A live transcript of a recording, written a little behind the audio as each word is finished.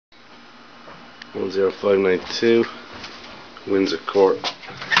10592 Windsor Court,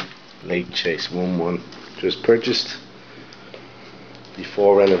 Lake Chase 11. Just purchased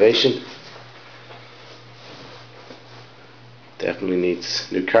before renovation. Definitely needs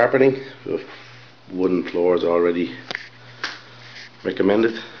new carpeting. Wooden floors already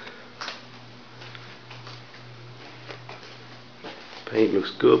recommended. Paint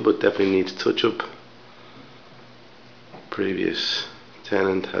looks good, but definitely needs touch up. Previous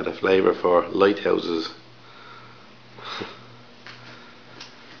tenant had a flavour for lighthouses.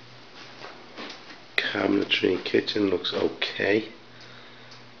 Cabinetry and kitchen looks okay.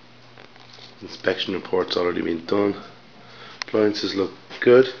 Inspection report's already been done. Appliances look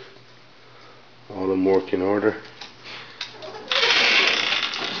good. All in working order.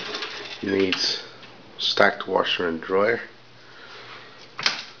 Needs stacked washer and dryer.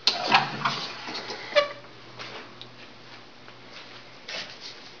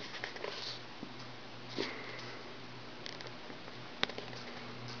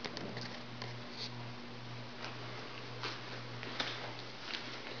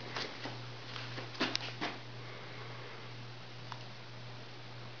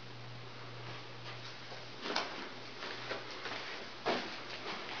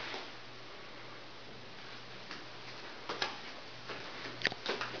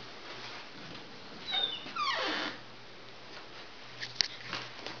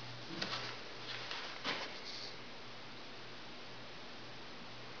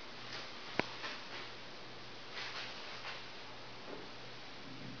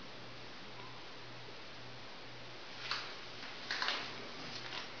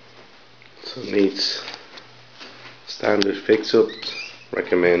 So it needs standard fix-ups,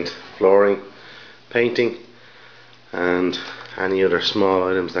 recommend flooring, painting and any other small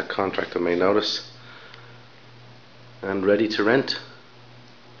items that contractor may notice, and ready to rent.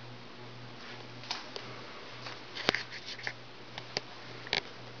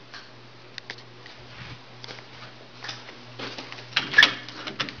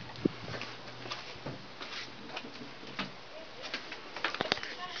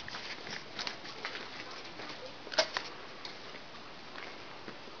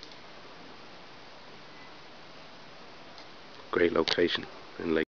 Great location in Lake.